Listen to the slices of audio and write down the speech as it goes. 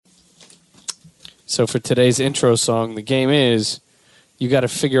So for today's intro song, the game is you got to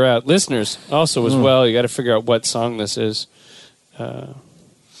figure out, listeners also as well, you got to figure out what song this is. And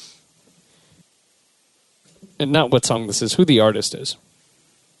not what song this is, who the artist is.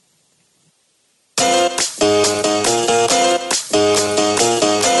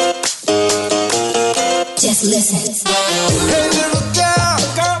 Just listen. Hey, little girl.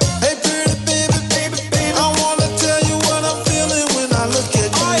 Hey, pretty baby. I wanna tell you what I'm feeling when I look at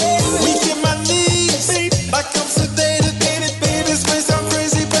you. Weak in my knees, like I'm sedated. This may sound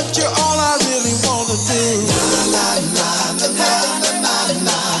crazy, but you're all I really wanna do.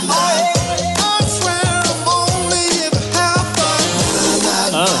 I swear I'm only in half fun.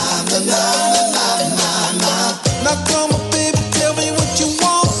 Now come on, baby, tell me what you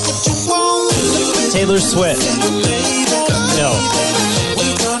want. Taylor Swift. No.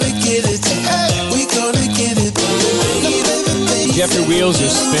 Jeffrey Wheels are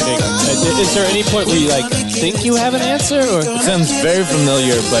spinning. Is there any point where you think you have an answer? Or? It sounds very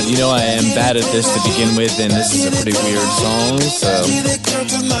familiar, but I am bad at this to begin with, and this is a pretty weird song, so... Get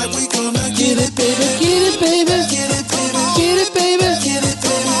it, baby. Get it, baby. Get it, baby. Get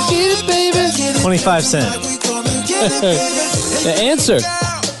it, baby. 25 Cent. The answer.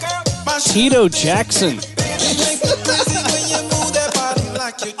 Tito Jackson.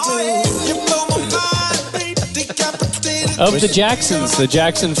 Of the Jacksons, the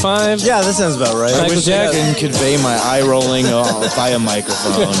Jackson 5. Yeah, that sounds about right. I Michael wish I Jackson. can convey my eye rolling via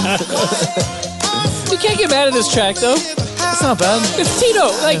microphone. You can't get mad at this track, though. That's not bad. It's Tito.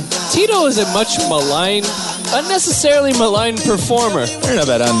 Tito is a much maligned, unnecessarily maligned performer. I don't know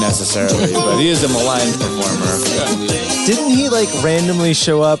about unnecessarily, but he is a maligned performer. Didn't he randomly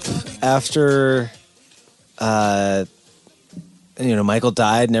show up after Michael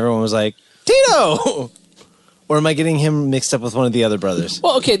died and everyone was like, Tito? Or am I getting him mixed up with one of the other brothers?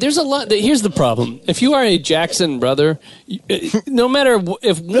 Well, okay, there's a lot. Here's the problem. If you are a Jackson brother, no matter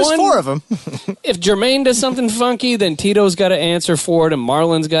if There's one... four of them. If Jermaine does something funky, then Tito's got to answer for it, and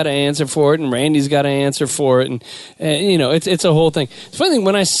Marlon's got to answer for it, and Randy's got to answer for it, and it's a whole thing. It's funny,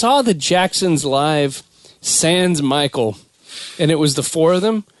 when I saw the Jacksons live, sans Michael, and it was the four of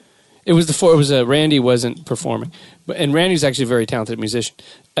them, Randy wasn't performing, and Randy's actually a very talented musician,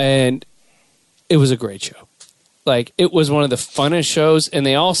 and it was a great show. It was one of the funnest shows, and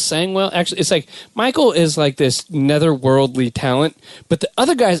they all sang well. Actually, it's Michael is this netherworldly talent, but the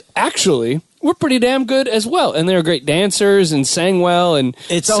other guys actually were pretty damn good as well, and they were great dancers and sang well. And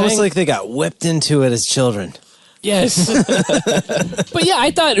it's almost like they got whipped into it as children. Yes. But yeah,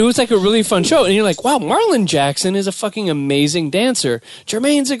 I thought it was a really fun show, and you're like, wow, Marlon Jackson is a fucking amazing dancer.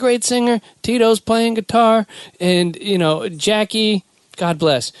 Jermaine's a great singer. Tito's playing guitar, and Jackie... God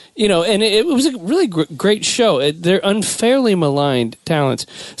bless. And it was a really great show. They're unfairly maligned talents.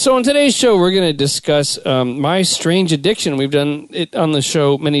 So on today's show, we're going to discuss my strange addiction. We've done it on the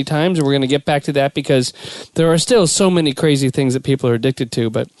show many times, and we're going to get back to that because there are still so many crazy things that people are addicted to.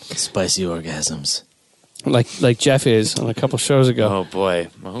 But spicy orgasms. Like Jeff is on a couple shows ago.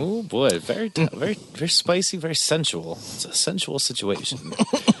 Oh boy, very very spicy, very sensual. It's a sensual situation.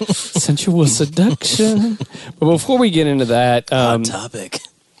 Sensual seduction. But before we get into that, hot topic.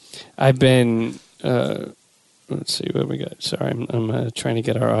 I've been. Let's see what we got. Sorry, I'm trying to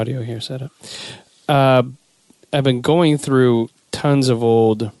get our audio here set up. I've been going through tons of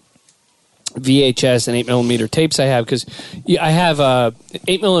old VHS and 8mm tapes I have because I have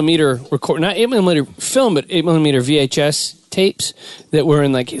 8mm record, not 8mm film, but 8mm VHS tapes that were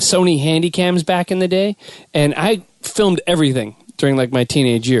in Sony Handycams back in the day, and I filmed everything during my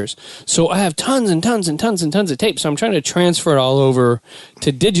teenage years. So I have tons and tons and tons and tons of tapes. So I'm trying to transfer it all over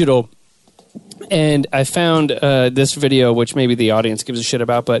to digital. And I found this video, which maybe the audience gives a shit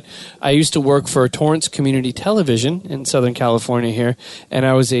about, but I used to work for Torrance Community Television in Southern California here, and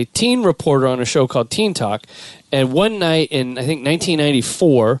I was a teen reporter on a show called Teen Talk. And one night in, I think,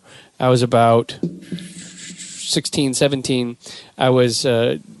 1994, I was about 16, 17, I was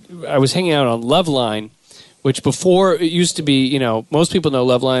hanging out on Loveline, which before it used to be, most people know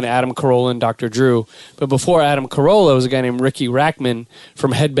Loveline, Adam Carolla and Dr. Drew. But before Adam Carolla was a guy named Ricky Rackman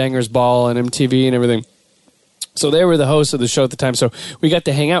from Headbangers Ball and MTV and everything. So they were the hosts of the show at the time. So we got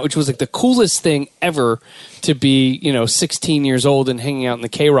to hang out, which was the coolest thing ever to be, 16 years old and hanging out in the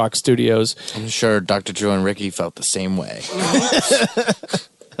K-Rock studios. I'm sure Dr. Drew and Ricky felt the same way.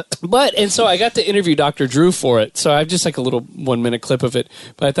 And so I got to interview Dr. Drew for it. So I have just a little 1-minute clip of it.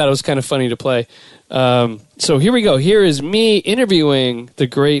 But I thought it was kind of funny to play. So here we go. Here is me interviewing the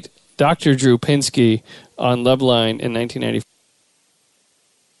great Dr. Drew Pinsky on Loveline in 1994.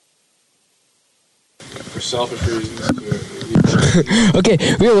 For selfish reasons, Okay,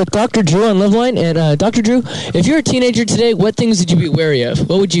 we are with Dr. Drew on Loveline, and Dr. Drew, if you're a teenager today, what things would you be wary of?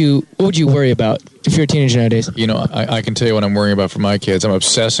 What would you worry about if you're a teenager nowadays? You know, I can tell you what I'm worrying about for my kids. I'm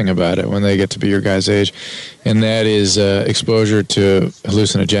obsessing about it when they get to be your guys' age, and that is exposure to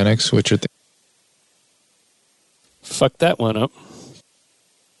hallucinogenics, which are Fuck that one up.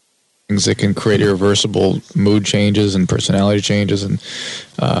 things that can create irreversible mood changes and personality changes and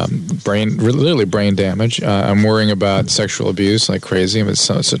literally brain damage. I'm worrying about sexual abuse like crazy. It's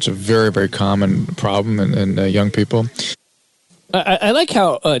such a very, very common problem in young people. I like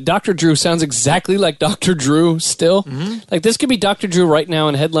how Dr. Drew sounds exactly like Dr. Drew still. Like, this could be Dr. Drew right now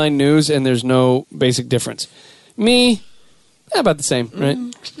in headline news, and there's no basic difference. Me, about the same, right?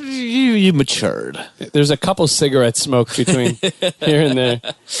 You matured. There's a couple cigarettes smoked between here and there.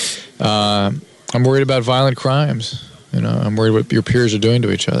 I'm worried about violent crimes. You know, I'm worried what your peers are doing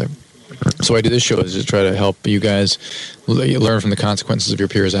to each other. So I do this show is to try to help you guys learn from the consequences of your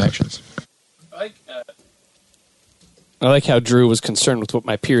peers' actions. I like how Drew was concerned with what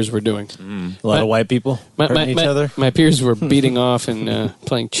my peers were doing. A lot of white people hurting each other. My peers were beating off and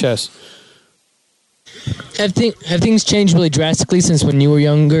playing chess. Have things changed really drastically since when you were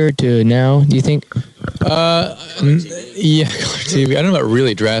younger to now, do you think? Yeah, TV. I don't know about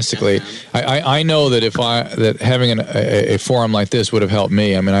really drastically. I know that that having a forum like this would have helped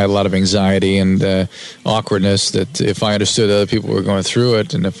me. I mean, I had a lot of anxiety and awkwardness. That if I understood other people were going through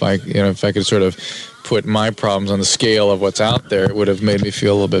it, and if I could sort of put my problems on the scale of what's out there, it would have made me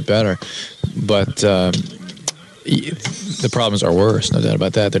feel a little bit better. But the problems are worse, no doubt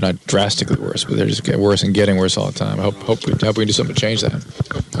about that. They're not drastically worse, but they're just getting worse and getting worse all the time. I hope we can do something to change that.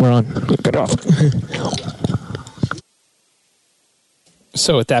 We're on. Get off.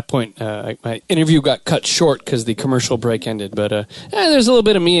 So at that point, my interview got cut short because the commercial break ended. But there's a little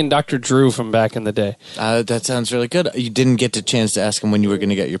bit of me and Dr. Drew from back in the day. That sounds really good. You didn't get the chance to ask him when you were going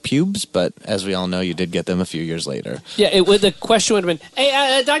to get your pubes, but as we all know, you did get them a few years later. Yeah, the question would have been,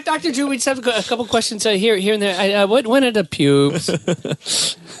 hey, Dr. Drew, we just have a couple questions here and there. When are the pubes?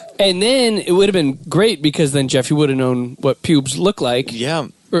 And then it would have been great because then, Jeff, you would have known what pubes look like. Yeah.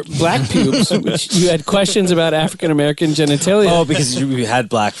 Or black pubes, which you had questions about African-American genitalia. Oh, because you had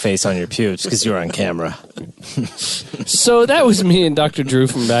blackface on your pubes because you were on camera. So that was me and Dr. Drew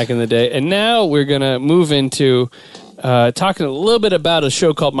from back in the day. And now we're going to move into talking a little bit about a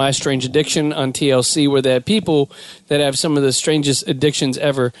show called My Strange Addiction on TLC, where they have people that have some of the strangest addictions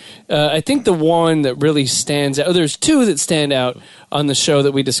ever. I think the one that really stands out, there's two that stand out on the show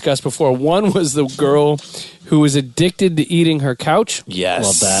that we discussed before. One was the girl who was addicted to eating her couch. Yes.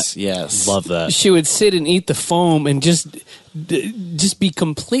 Love that. Yes. Love that. She would sit and eat the foam and just be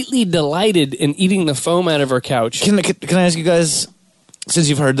completely delighted in eating the foam out of her couch. Can I ask you guys, since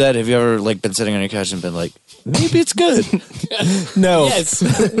you've heard that, have you ever been sitting on your couch and been like, maybe it's good? No. Yes.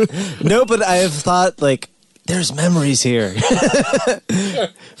 No, but I have thought, there's memories here.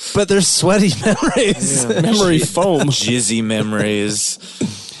 But there's sweaty memories. Memory foam. Jizzy memories.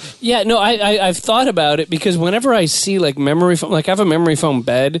 Yeah, no, I've thought about it because whenever I see memory foam, I have a memory foam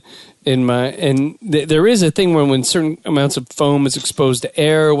bed and there is a thing when certain amounts of foam is exposed to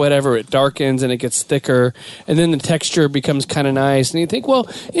air or whatever, it darkens and it gets thicker, and then the texture becomes kind of nice, and you think, well,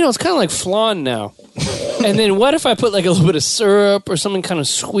 it's kind of like flan now. And then what if I put a little bit of syrup or something kind of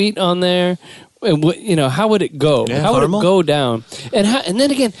sweet on there? And how would it go? Yeah, how would caramel? it go down? And then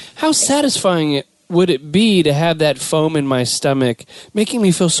again, how satisfying would it be to have that foam in my stomach, making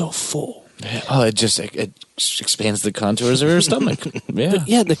me feel so full? Oh, it expands the contours of your stomach.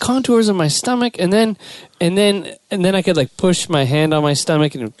 Yeah. The contours of my stomach, and then I could push my hand on my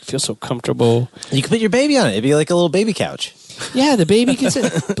stomach, and it would feel so comfortable. You could put your baby on it. It'd be like a little baby couch. Yeah, the baby could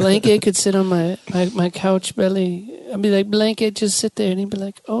sit. Blanket could sit on my couch belly. I'd be like, Blanket, just sit there, and he'd be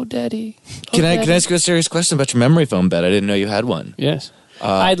like, oh, daddy. Oh, Can I daddy. ask you a serious question about your memory foam bed? I didn't know you had one. Yes.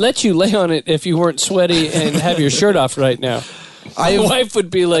 I'd let you lay on it if you weren't sweaty and have your shirt off right now. My wife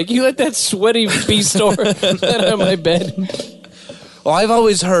would be like, you let that sweaty beast over on my bed. Well, I've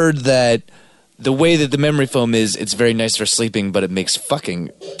always heard that the way that the memory foam is, it's very nice for sleeping, but it makes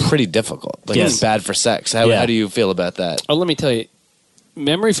fucking pretty difficult. Yes. It's bad for sex. How do you feel about that? Oh, let me tell you.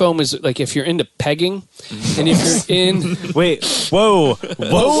 Memory foam is if you're into pegging, and if you're in... Wait, whoa.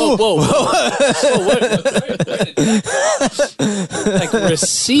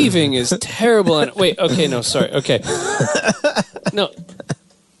 Receiving is terrible. Wait, okay, no, sorry. Okay. No.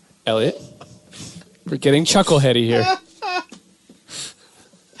 Elliot, we're getting chuckleheady here.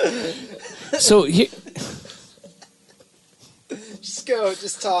 So here... Just go,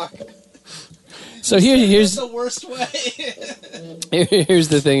 just talk. So here's the worst way. Here's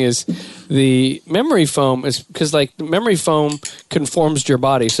the thing is The memory foam is because like the memory foam conforms to your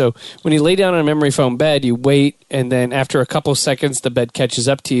body. So when you lay down on a memory foam bed, you wait, and then after a couple seconds, the bed catches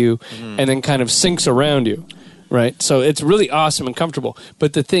up to you, and then kind of sinks around you, right? So it's really awesome and comfortable.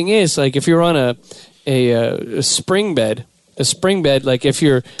 But the thing is, like if you're on a spring bed, like if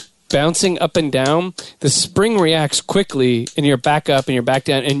you're bouncing up and down, the spring reacts quickly, and you're back up and you're back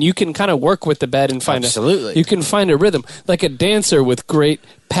down, and you can kind of work with the bed and find you can find a rhythm, like a dancer with great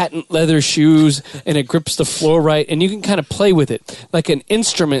patent leather shoes, and it grips the floor right, and you can kind of play with it like an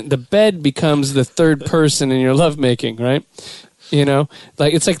instrument. The bed becomes the third person in your lovemaking, right? You know,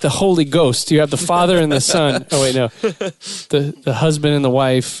 like it's like the Holy Ghost. You have the Father and the Son. Oh wait, no, the husband and the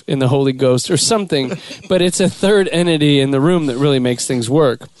wife in the Holy Ghost or something. But it's a third entity in the room that really makes things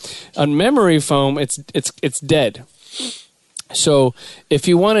work. On memory foam, it's dead. So if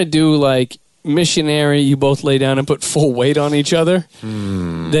you want to do like missionary, you both lay down and put full weight on each other,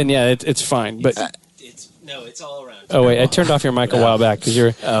 then yeah, it's fine. But it's all around. oh wait, I turned off your mic a while back because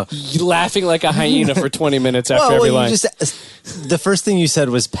you're laughing like a hyena for 20 minutes after every line. The first thing you said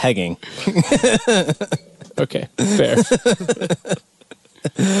was pegging. Okay, fair.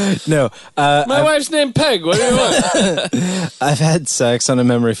 No, My wife's named Peg. What do you want? I've had sex on a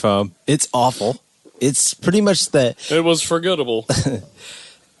memory foam. It's awful. It's pretty much It was forgettable.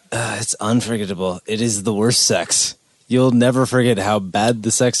 it's unforgettable. It is the worst sex. You'll never forget how bad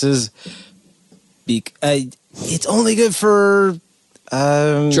the sex is. It's only good for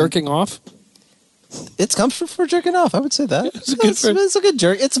Jerking off? It's comfortable for jerking off. I would say that. It's a good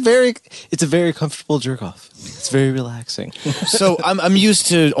jerk. It's a very comfortable jerk off. It's very relaxing. So I'm used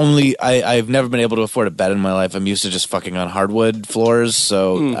to I've never been able to afford a bed in my life. I'm used to just fucking on hardwood floors.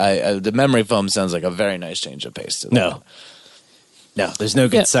 So the memory foam sounds like a very nice change of pace to that. No, there's no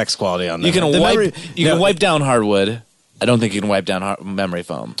good sex quality on that. You can wipe down hardwood. I don't think you can wipe down memory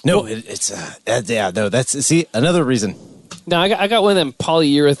foam. No, it's that's another reason. No, I got one of them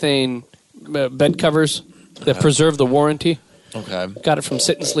polyurethane bed covers that preserve the warranty. Okay. Got it from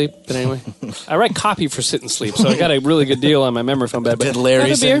Sit and Sleep. But anyway, I write copy for Sit and Sleep, so I got a really good deal on my memory foam bed. But Did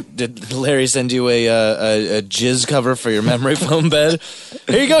Larry send you a jizz cover for your memory foam bed?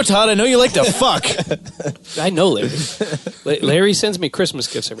 Here you go, Todd. I know you like to fuck. I know Larry. Larry sends me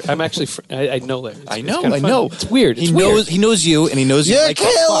Christmas gifts every. I'm actually. I know Larry. I know. It's weird. He knows you, and he knows you. You're like to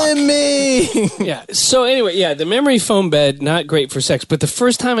fuck. killing me. Yeah. So anyway, yeah, the memory foam bed not great for sex, but the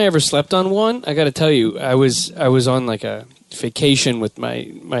first time I ever slept on one, I got to tell you, I was on like a vacation with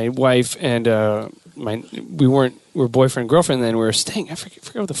my wife, and we were boyfriend and girlfriend then. We were staying. I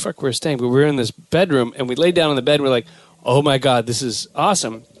forget where the fuck we were staying, but we were in this bedroom, and we laid down on the bed. And we're like, oh my god, this is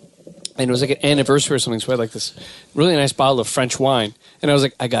awesome. And it was like an anniversary or something, so I had like this really nice bottle of French wine, and I was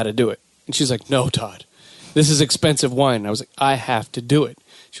like, I got to do it. And she's like, no, Todd, this is expensive wine. And I was like, I have to do it.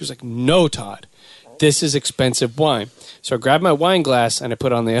 She was like, no, Todd, this is expensive wine. So I grabbed my wine glass and I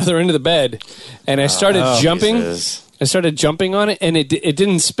put it on the other end of the bed, and I started jumping. Jesus. I started jumping on it, and it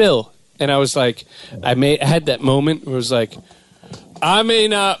didn't spill. And I was like, I had that moment where it was like, I may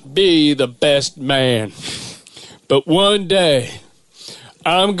not be the best man, but one day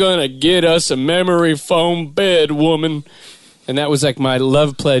I'm going to get us a memory foam bed, woman. And that was like my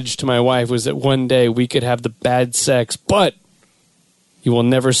love pledge to my wife, was that one day we could have the bad sex, but you will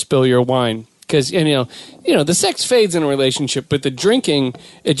never spill your wine. Because, you know, the sex fades in a relationship, but the drinking,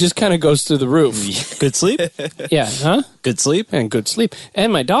 it just kind of goes through the roof. Good sleep. Yeah, huh? Good sleep. And good sleep.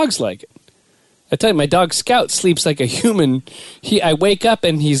 And my dogs like it. I tell you, my dog Scout sleeps like a human. I wake up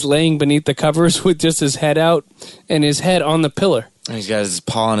and he's laying beneath the covers with just his head out and his head on the pillar. And he's got his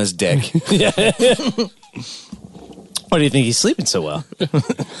paw on his dick. Why do you think he's sleeping so well?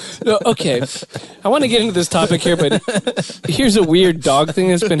 No, okay, I want to get into this topic here, but here's a weird dog thing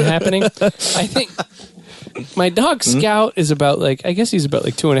that's been happening. I think my dog Scout is about I guess he's about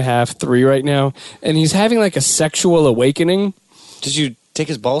 2.5, 3 right now, and he's having like a sexual awakening. Did you take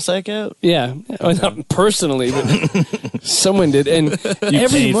his ball sack out? Yeah, well, not personally, but someone did. And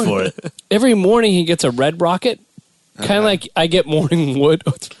paid for it. Every morning he gets a red rocket. Kind of like I get morning wood.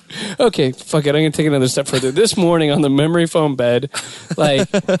 Okay, fuck it. I'm going to take another step further. This morning on the memory foam bed,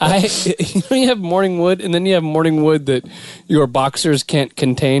 you have morning wood, and then you have morning wood that your boxers can't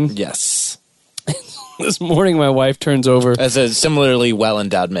contain. Yes. This morning my wife turns over. As a similarly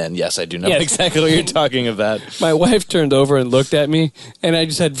well-endowed man, yes, I do know exactly what you're talking about. My wife turned over and looked at me, and I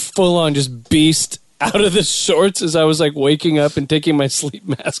just had full-on just beast out of the shorts as I was waking up and taking my sleep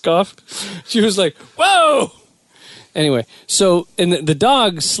mask off. She was like, whoa! Anyway, so and the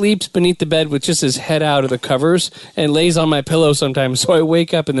dog sleeps beneath the bed with just his head out of the covers and lays on my pillow sometimes. So I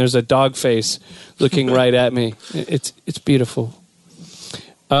wake up and there's a dog face looking right at me. It's beautiful.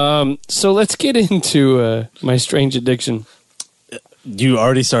 So let's get into my strange addiction. You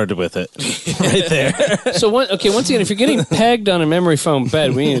already started with it right there. So, once again, if you're getting pegged on a memory foam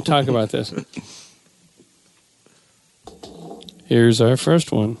bed, we need to talk about this. Here's our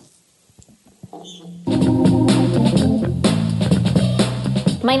first one.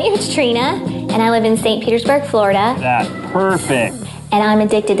 My name is Trina, and I live in St. Petersburg, Florida. That's perfect. And I'm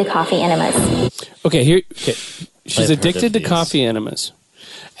addicted to coffee enemas. Okay, she's I've addicted heard to of coffee enemas.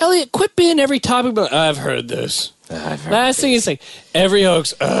 Elliot, quit being every topic, but I've heard this. Last thing you say, every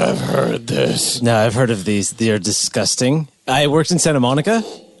hoax, I've heard this. No, I've heard of these. They are disgusting. I worked in Santa Monica.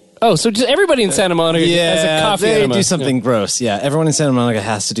 Oh, so just everybody in Santa Monica has a coffee they enema. do something gross. Yeah, everyone in Santa Monica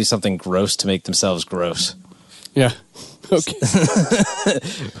has to do something gross to make themselves gross. Yeah. Okay.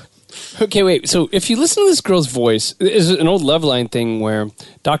 Okay, wait. So if you listen to this girl's voice, there's an old Loveline thing where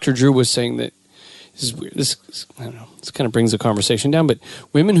Dr. Drew was saying that this is weird. This I don't know. This kind of brings the conversation down, but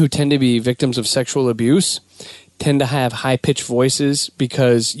women who tend to be victims of sexual abuse tend to have high-pitched voices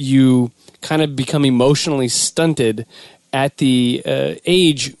because you kind of become emotionally stunted at the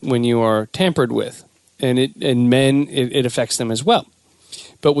age when you are tampered with, and men it affects them as well.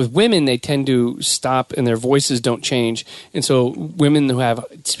 But with women, they tend to stop and their voices don't change, and so women who have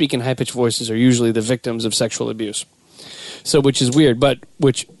speaking high-pitched voices are usually the victims of sexual abuse. So, which is weird, but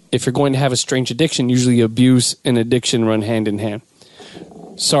which if you're going to have a strange addiction, usually abuse and addiction run hand in hand.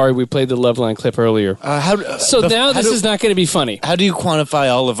 Sorry, we played the Loveline clip earlier. This is not going to be funny. How do you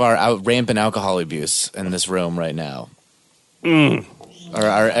quantify all of our rampant alcohol abuse in this room right now?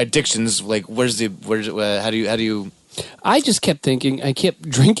 Our addictions, like how do you? I just kept thinking, I kept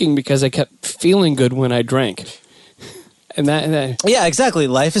drinking because I kept feeling good when I drank, and that Yeah, exactly.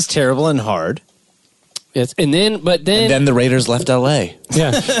 Life is terrible and hard. yes, and then Then the Raiders left L.A.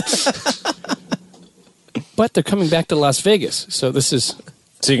 yeah. But they're coming back to Las Vegas, so this is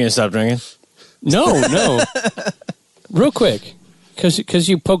So you're gonna stop drinking? no, real quick, because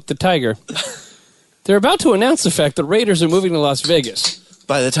you poked the tiger. They're about to announce the fact the Raiders are moving to Las Vegas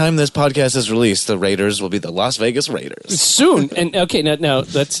By the time this podcast is released, the Raiders will be the Las Vegas Raiders. soon. And okay, now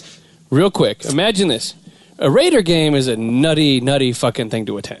let's real quick. Imagine this: a Raider game is a nutty fucking thing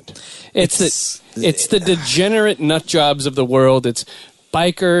to attend. It's the degenerate nut jobs of the world. It's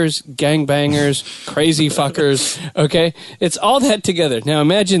bikers, gangbangers, crazy fuckers. Okay, it's all that together. Now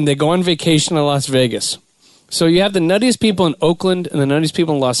imagine they go on vacation to Las Vegas. So you have the nuttiest people in Oakland and the nuttiest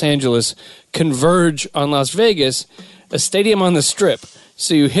people in Los Angeles converge on Las Vegas, a stadium on the Strip.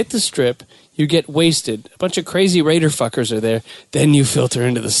 So you hit the Strip, you get wasted. A bunch of crazy Raider fuckers are there. Then you filter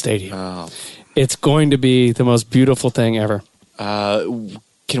into the stadium. Oh. It's going to be the most beautiful thing ever.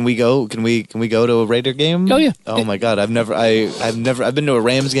 Can we go? Can we go to a Raider game? Oh, yeah. Oh my God, I've been to a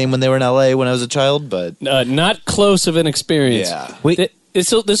Rams game when they were in L.A. when I was a child, but Not close of an experience. Yeah. Wait.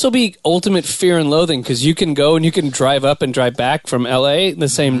 This will be ultimate fear and loathing because you can go and you can drive up and drive back from L.A. the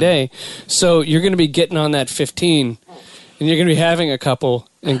same day. So you're going to be getting on that 15 and you're going to be having a couple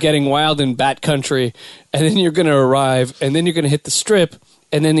and getting wild in bat country, and then you're going to arrive and then you're going to hit the Strip,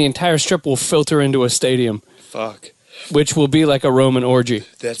 and then the entire Strip will filter into a stadium, fuck, which will be like a Roman orgy.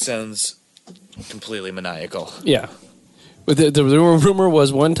 that sounds completely maniacal. Yeah. But the rumor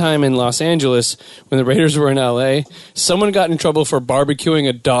was one time in Los Angeles when the Raiders were in L.A., someone got in trouble for barbecuing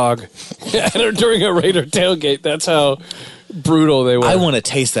a dog during a Raider tailgate. That's how brutal they were. I want to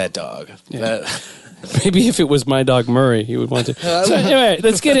taste that dog. Yeah. Maybe if it was my dog Murray, he would want to. So anyway,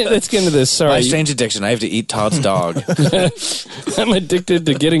 let's get into this. Sorry, My strange addiction. I have to eat Todd's dog. I'm addicted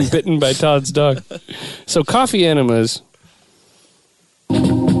to getting bitten by Todd's dog. So coffee enemas.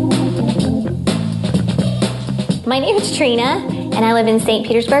 My name is Trina, and I live in St.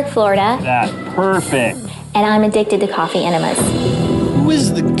 Petersburg, Florida. That's perfect. And I'm addicted to coffee enemas. Who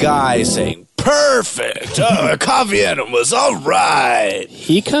is the guy saying perfect? Oh, coffee enemas. All right.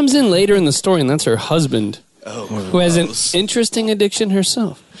 He comes in later in the story, and that's her husband, who has an interesting addiction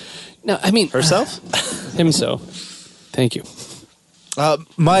herself. No, I mean Herself? himself. Thank you. I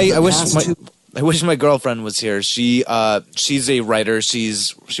wish my girlfriend was here. She's a writer. She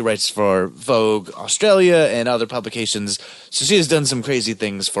writes for Vogue Australia and other publications. So she has done some crazy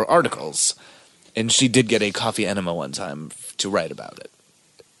things for articles, and she did get a coffee enema one time to write about it.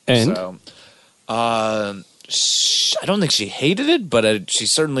 And So, I don't think she hated it, but she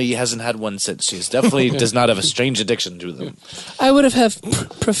certainly hasn't had one since. She definitely does not have a strange addiction to them. I would have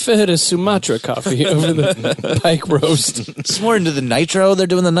preferred a Sumatra coffee over the Pike roast. She's more into the nitro. They're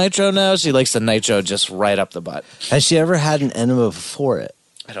doing the nitro now. She likes the nitro just right up the butt. Has she ever had an enema before it?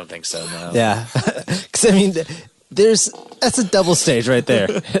 I don't think so, no. Yeah. Because, I mean, that's a double stage right there.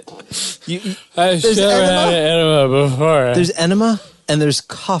 I've There's never enema? had an enema before. There's enema, And there's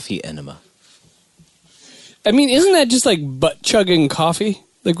coffee enema. I mean, isn't that just like butt chugging coffee?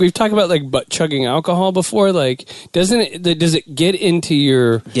 Like we've talked about like butt chugging alcohol before. Like, does it get into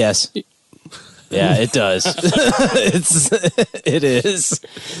your? Yes. Yeah, it does. It is.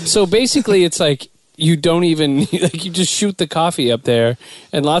 So basically, it's like you don't even like you just shoot the coffee up there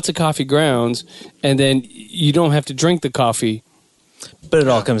and lots of coffee grounds, and then you don't have to drink the coffee. But it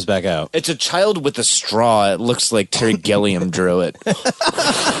all comes back out. It's a child with a straw. It looks like Terry Gilliam drew it.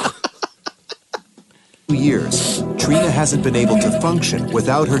 Years, Trina hasn't been able to function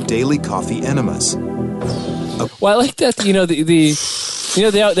without her daily coffee enemas. Well, I like that.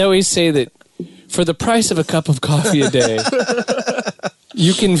 They always say that for the price of a cup of coffee a day,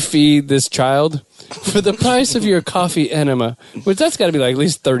 you can feed this child. For the price of your coffee enema, which that's got to be like at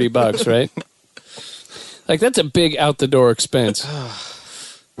least $30, right? Like that's a big out the door expense.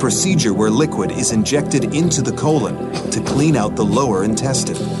 Procedure where liquid is injected into the colon to clean out the lower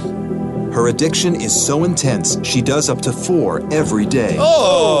intestine. Her addiction is so intense, she does up to 4 every day.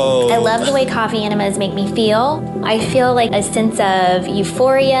 I love the way coffee enemas make me feel. I feel like a sense of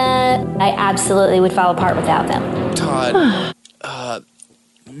euphoria. I absolutely would fall apart without them. Todd,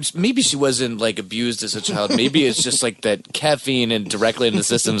 maybe she wasn't like abused as a child. Maybe it's just like that caffeine and directly in the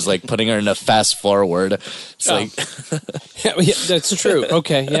system is like putting her in a fast forward. It's like Yeah, that's true.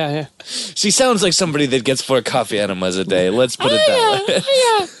 Okay, yeah. she sounds like somebody that gets 4 coffee enemas a day. Let's put it that way.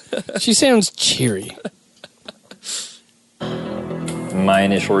 She sounds cheery. My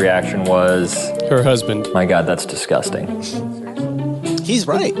initial reaction was, Her husband. my God, that's disgusting. He's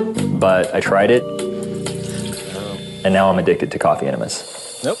right. But I tried it, and now I'm addicted to coffee enemas.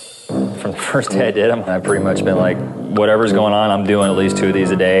 Nope. From the first day I did them, I've pretty much been like, whatever's going on, I'm doing at least 2 of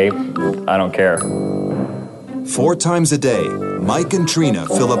these a day. I don't care. 4 times a day, Mike and Trina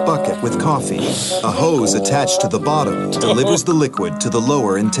fill a bucket with coffee. A hose attached to the bottom delivers the liquid to the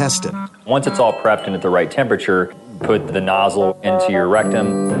lower intestine. Once it's all prepped and at the right temperature, put the nozzle into your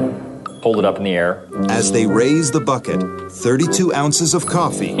rectum, hold it up in the air. As they raise the bucket, 32 ounces of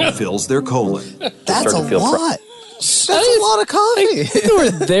coffee fills their colon. That's Start a to feel lot. That's a lot of coffee.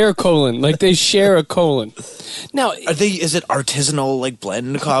 Or their colon. Like they share a colon. Now, Is it artisanal like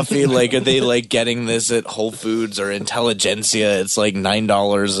blend coffee? Like are they like getting this at Whole Foods or Intelligentsia? It's like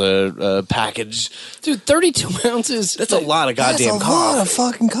 $9 a package. dude, 32 ounces. That's a lot of goddamn That's a coffee. lot of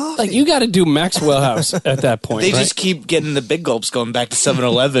fucking coffee. Like you got to do Maxwell House at that point. They right? just keep getting the big gulps going back to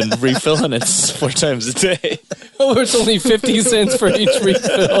 7-Eleven, refilling it 4 times a day. Oh, it's only 50 cents for each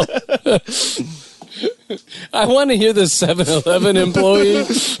refill. I want to hear the 7-Eleven employee.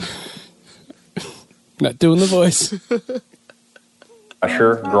 Not doing the voice.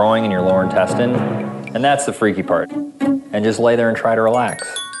 Pressure growing in your lower intestine, and that's the freaky part. And just lay there and try to relax.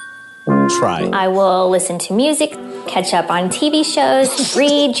 Try. I will listen to music, catch up on TV shows,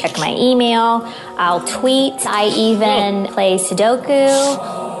 read, check my email. I'll tweet. I even play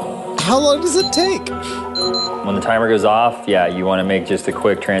Sudoku. How long does it take? When the timer goes off, yeah, you want to make just a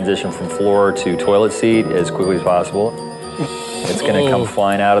quick transition from floor to toilet seat as quickly as possible. It's going to come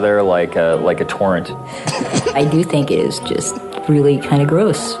flying out of there like a torrent. I do think it is just really kind of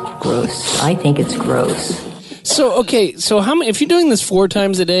gross. Gross. I think it's gross. So, okay, so how many, if you're doing this 4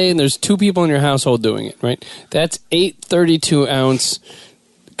 times a day and there's 2 people in your household doing it, right? That's 8 32-ounce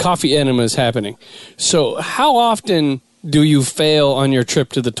coffee enemas happening. So how often do you fail on your trip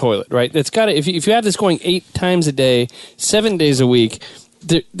to the toilet, right? That's got to, if you have this going 8 times a day, 7 days a week,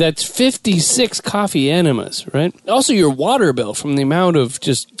 that's 56 coffee enemas, right? Also, your water bill from the amount of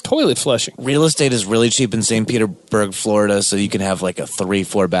just toilet flushing. Real estate is really cheap in St. Petersburg, Florida, so you can have like a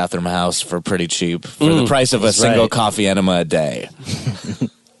 3-4 bathroom house for pretty cheap for the price of a single coffee enema a day. All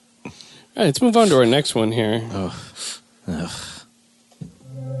right, let's move on to our next one here.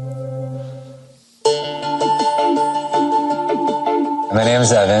 My name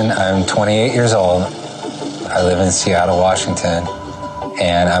is Evan. I'm 28 years old. I live in Seattle, Washington,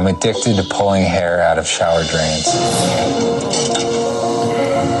 and I'm addicted to pulling hair out of shower drains.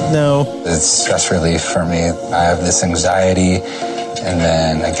 No. It's stress relief for me. I have this anxiety, and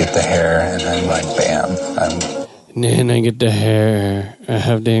then I get the hair, and then like, bam, And then I get the hair. I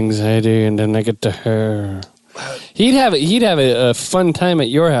have the anxiety, and then I get the hair. He'd have a fun time at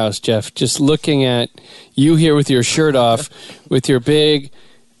your house, Jeff, just looking at you here with your shirt off, with your big,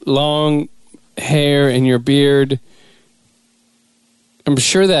 long hair and your beard. I'm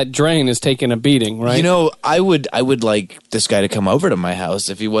sure that drain is taking a beating, right? You know, I would like this guy to come over to my house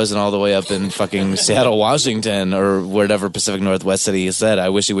if he wasn't all the way up in fucking Seattle, Washington, or whatever Pacific Northwest city he said. I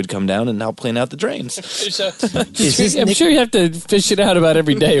wish he would come down and help clean out the drains. I'm sure you have to fish it out about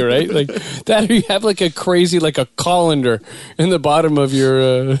every day, right? Like that, or you have like a crazy, like a colander in the bottom of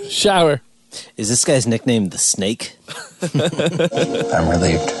your shower. Is this guy's nickname the Snake? I'm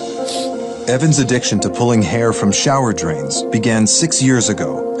relieved. Evan's addiction to pulling hair from shower drains began 6 years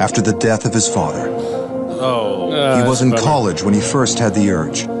ago after the death of his father. He was in college when he first had the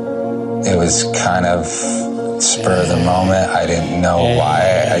urge. It was kind of spur of the moment. I didn't know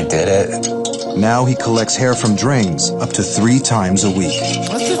why I did it. Now he collects hair from drains up to 3 times a week.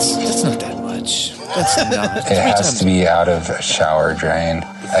 That's not that much. That's not. It has to be out of a shower drain.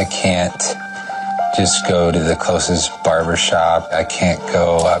 I can't just go to the closest barber shop. I can't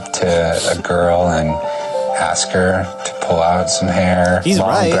go up to a girl and ask her to pull out some hair. He's Long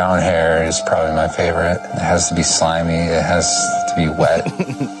right. brown hair is probably my favorite. It has to be slimy. It has to be wet.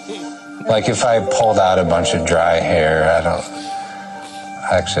 Like if I pulled out a bunch of dry hair,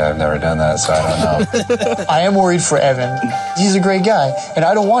 I've never done that, so I don't know. I am worried for Evan. He's a great guy, and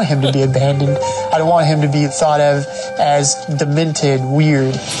I don't want him to be abandoned. I don't want him to be thought of as demented,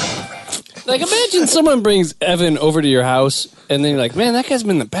 weird. Like, imagine someone brings Evan over to your house, and then you're like, man, that guy's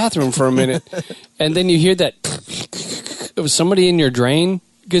been in the bathroom for a minute. And then you hear that it was somebody in your drain.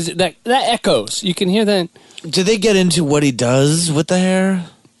 Because that echoes. You can hear that. Do they get into what he does with the hair?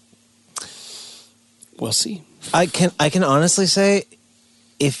 We'll see. I can honestly say,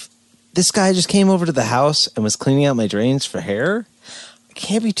 if this guy just came over to the house and was cleaning out my drains for hair, I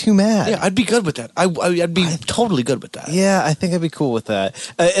can't be too mad. Yeah, I'd be good with that. I'd be totally good with that. Yeah, I think I'd be cool with that.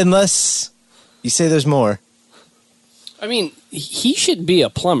 Unless you say there's more. I mean, he should be a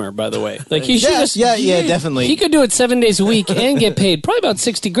plumber, by the way. Like he should. Yeah, definitely. He could do it 7 days a week and get paid probably about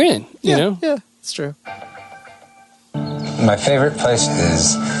 $60,000. You know? Yeah, it's true. My favorite place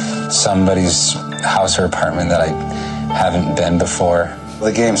is somebody's house or apartment that I haven't been before.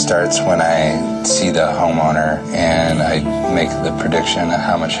 The game starts when I see the homeowner and I make the prediction of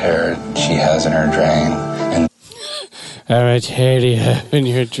how much hair she has in her drain. And how much hair do you have in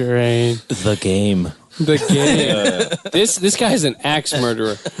your drain? The game. The game. This guy's an axe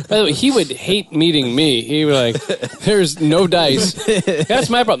murderer. By the way, he would hate meeting me. He would like, there's no dice. That's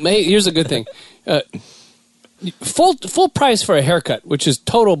my problem. Hey, here's a good thing. Full price for a haircut, which is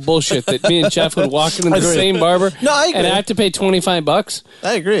total bullshit that me and Jeff would walk into the same barber. No, I agree. And I have to pay $25.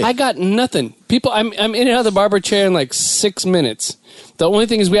 I agree. I got nothing. People, I'm in and out of the barber chair in like 6 minutes. The only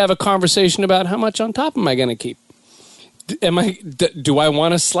thing is we have a conversation about how much on top am I going to keep. Do I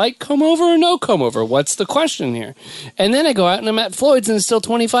want a slight comb over or no comb over? What's the question here? And then I go out and I'm at Floyd's and it's still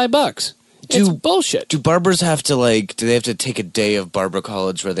 $25. It's bullshit. Do barbers have to do they have to take a day of barber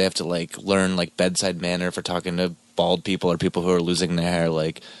college where they have to learn bedside manner for talking to bald people or people who are losing their hair?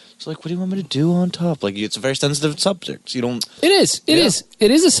 It's what do you want me to do on top? It's a very sensitive subject. You don't. It is. It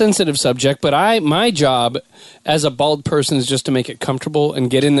is a sensitive subject, but my job as a bald person is just to make it comfortable and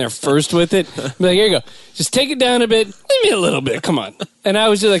get in there first with it. Be like, here you go. Just take it down a bit. Leave me a little bit. Come on. And I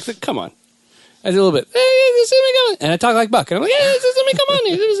was just like, come on. I did a little bit. Hey, just let me come on. And I talk like Buck. And I'm like, yeah, just let me come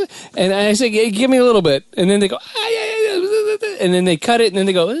on. And I say, hey, give me a little bit. And then they go, and then they cut it. And then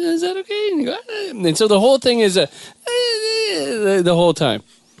they go, is that okay? And, you go, and so the whole thing is the whole time.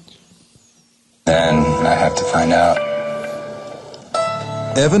 then I have to find out.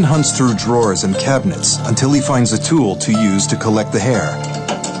 Evan hunts through drawers and cabinets until he finds a tool to use to collect the hair.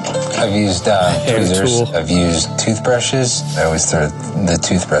 I've used tweezers. I've used toothbrushes. I always throw the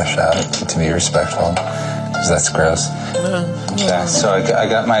toothbrush out to be respectful, because that's gross. Yeah, so I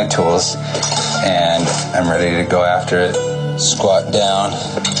got my tools, and I'm ready to go after it. Squat down.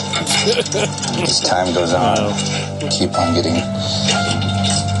 As time goes on, keep on getting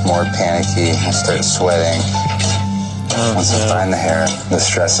more panicky. I start sweating. Once I find the hair, the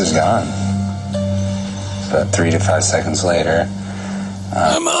stress is gone. About 3 to 5 seconds later,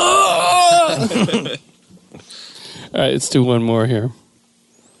 I'm on! All right, let's do one more here.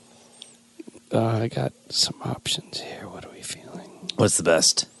 I got some options here. What are we feeling? What's the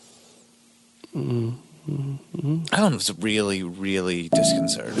best? That one was really, really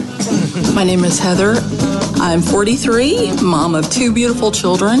disconcerting. My name is Heather. I'm 43, mom of 2 beautiful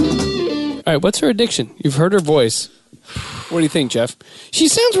children. All right, what's her addiction? You've heard her voice. What do you think, Jeff? She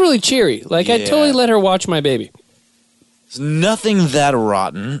sounds really cheery. I'd totally let her watch my baby. There's nothing that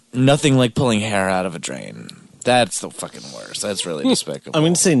rotten. Nothing like pulling hair out of a drain. That's the fucking worst. That's really despicable. I'm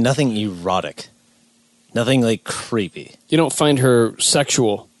going to say nothing erotic. Nothing creepy. You don't find her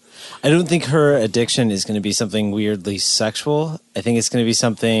sexual. I don't think her addiction is going to be something weirdly sexual. I think it's going to be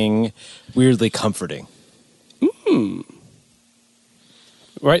something weirdly comforting.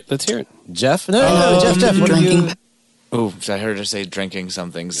 Right, let's hear it. Jeff? No, Jeff, what are you... Oh, I heard her say drinking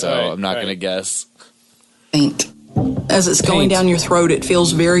something, so I'm not going to guess. Paint. As it's going down your throat, it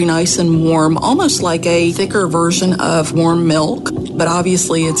feels very nice and warm, almost like a thicker version of warm milk. But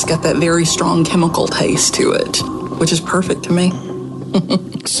obviously, it's got that very strong chemical taste to it, which is perfect to me.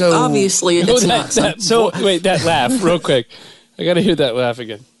 So obviously, it's wait, that laugh, real quick. I got to hear that laugh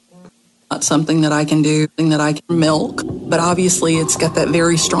again. Not something that I can do, that I can milk. But obviously, it's got that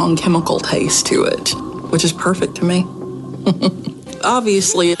very strong chemical taste to it, which is perfect to me.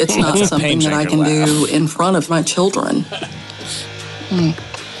 Obviously, it's not something that I can do in front of my children.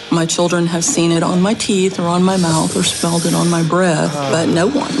 My children have seen it on my teeth or on my mouth or smelled it on my breath, but no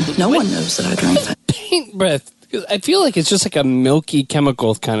one knows that I drink that. Paint breath. I feel like it's just like a milky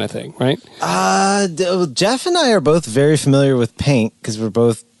chemical kind of thing, right? Jeff and I are both very familiar with paint because we're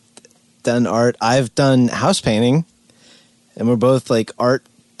both done art. I've done house painting, and we're both like art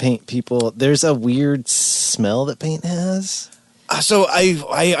paint people. There's a weird smell that paint has. So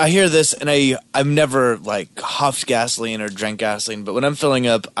I hear this, and I've never like huffed gasoline or drank gasoline, but when I'm filling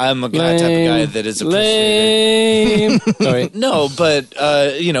up, I'm a type of guy that is appreciated. No, but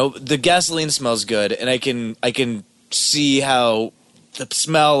the gasoline smells good, and I can see how the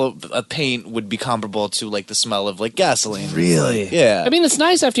smell of a paint would be comparable to like the smell of like gasoline. Really? Yeah. I mean, it's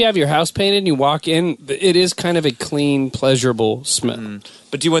nice after you have your house painted and you walk in. It is kind of a clean, pleasurable smell.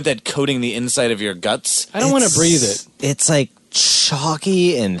 But do you want that coating the inside of your guts? I don't want to breathe it. It's like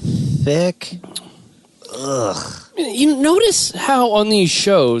chalky and thick. Ugh. You notice how on these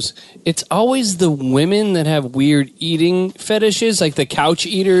shows, it's always the women that have weird eating fetishes, like the couch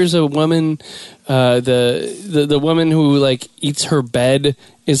eaters. A woman, the woman who like eats her bed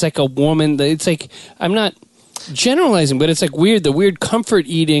is like a woman. It's like, I'm not generalizing, but it's like weird. The weird comfort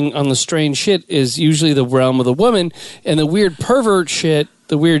eating on the strange shit is usually the realm of the woman, and the weird pervert shit,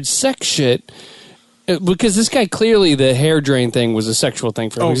 the weird sex shit. Because this guy clearly, the hair drain thing was a sexual thing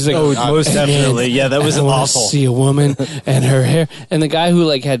for him. He's like, most definitely. Yeah, that was I wanna awful. See a woman and her hair, and the guy who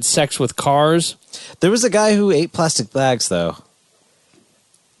like had sex with cars. There was a guy who ate plastic bags, though.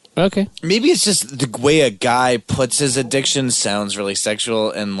 Okay, maybe it's just the way a guy puts his addiction sounds really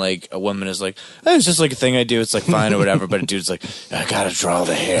sexual, and like a woman is like, oh, it's just like a thing I do. It's like fine or whatever. But a dude's like, I gotta draw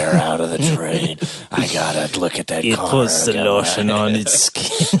the hair out of the drain. I gotta look at that. It car. puts the lotion on its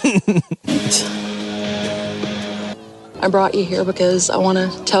skin. I brought you here because I want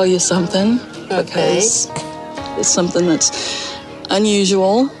to tell you something. Because it's something that's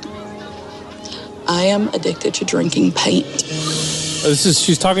unusual. I am addicted to drinking paint.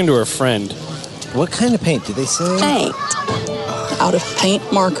 She's talking to her friend. What kind of paint did they say? Paint. Out of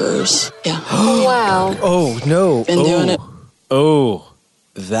paint markers. Yeah. Wow. Oh, no. Been doing it. Oh,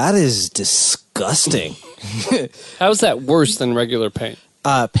 that is disgusting. How's that worse than regular paint?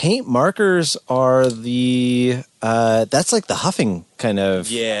 Paint markers are that's like the huffing kind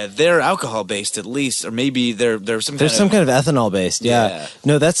of. Yeah, they're alcohol based at least, or maybe there's some kind of ethanol based. Yeah.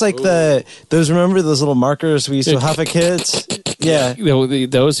 No, that's like remember those little markers we used to huff at kids? Yeah.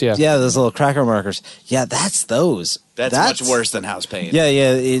 Those, yeah. Yeah, those little cracker markers. Yeah, that's those. That's much worse than house paint. Yeah.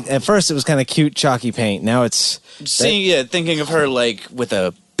 At first it was kind of cute, chalky paint. Now it's thinking of her like with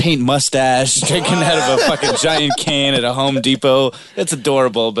a paint mustache, drinking out of a fucking giant can at a Home Depot. That's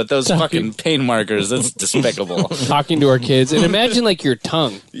adorable, but those fucking paint markers, that's despicable. Talking to our kids. And imagine like your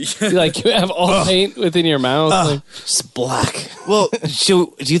tongue. Like you have all paint within your mouth. It's black. Well,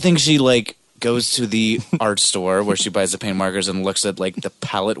 do you think she like goes to the art store where she buys the paint markers and looks at like the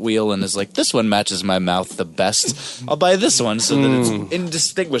palette wheel and is like, this one matches my mouth the best. I'll buy this one so that it's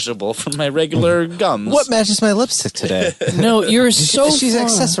indistinguishable from my regular gums. What matches my lipstick today? No, you're she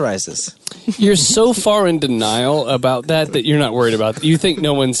accessorizes. You're so far in denial about that you're not worried about it. You think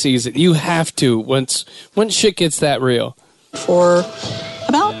no one sees it. You have to once shit gets that real. For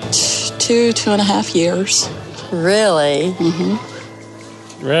about 2.5 years. Really? Mm-hmm.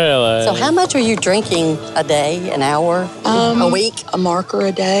 Really? So how much are you drinking a day, an hour, a week? A marker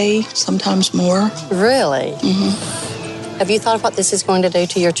a day, sometimes more. Really? Mm-hmm. Have you thought of what this is going to do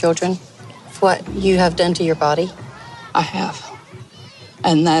to your children? What you have done to your body? I have.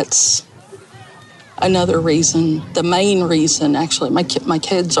 And that's another reason, the main reason, actually. My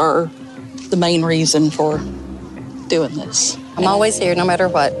kids are the main reason for doing this. I'm always here, no matter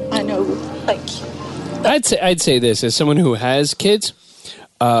what. I know. Thank you. I'd say this, as someone who has kids,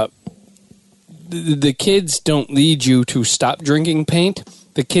 the kids don't lead you to stop drinking paint.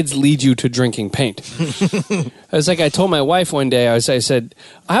 The kids lead you to drinking paint. It's like I told my wife one day, I said,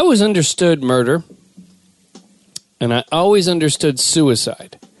 I always understood murder, and I always understood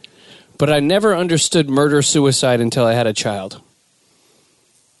suicide, but I never understood murder-suicide until I had a child.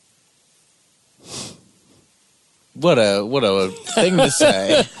 What a thing to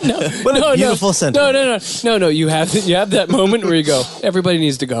say. What a beautiful sentence. No. You have that moment where you go, everybody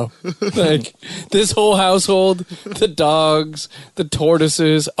needs to go. Like, this whole household, the dogs, the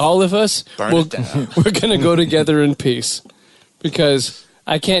tortoises, all of us, Burn it down. we're going to go together in peace. Because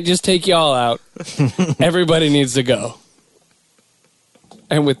I can't just take y'all out. Everybody needs to go.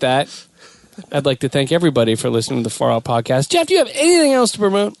 And with that, I'd like to thank everybody for listening to the Far Out Podcast. Jeff, do you have anything else to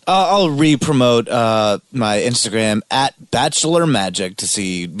promote? I'll re-promote my Instagram at Bachelor Magic to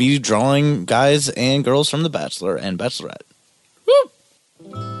see me drawing guys and girls from The Bachelor and Bachelorette. Woo!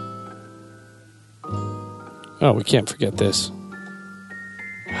 Oh, we can't forget this.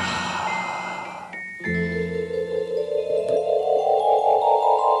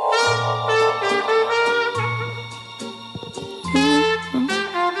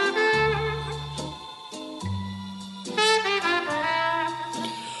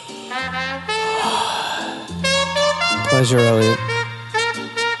 Pleasure, Elliot.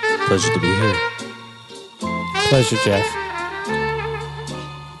 Pleasure to be here. Pleasure, Jeff.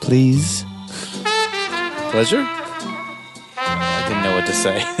 Please. Pleasure? I didn't know what to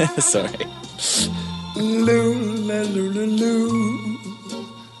say. Sorry.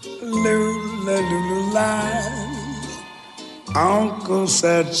 Uncle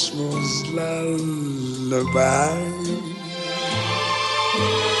Satchmel's lullaby.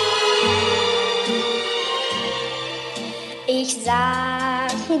 Ich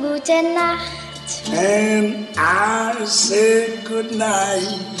sag gute Nacht. And I said good night.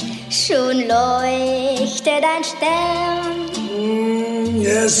 Schon leuchtet ein Stern.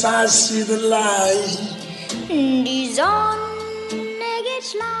 Yes, I see the light. Die Sonne geht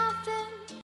schlafen.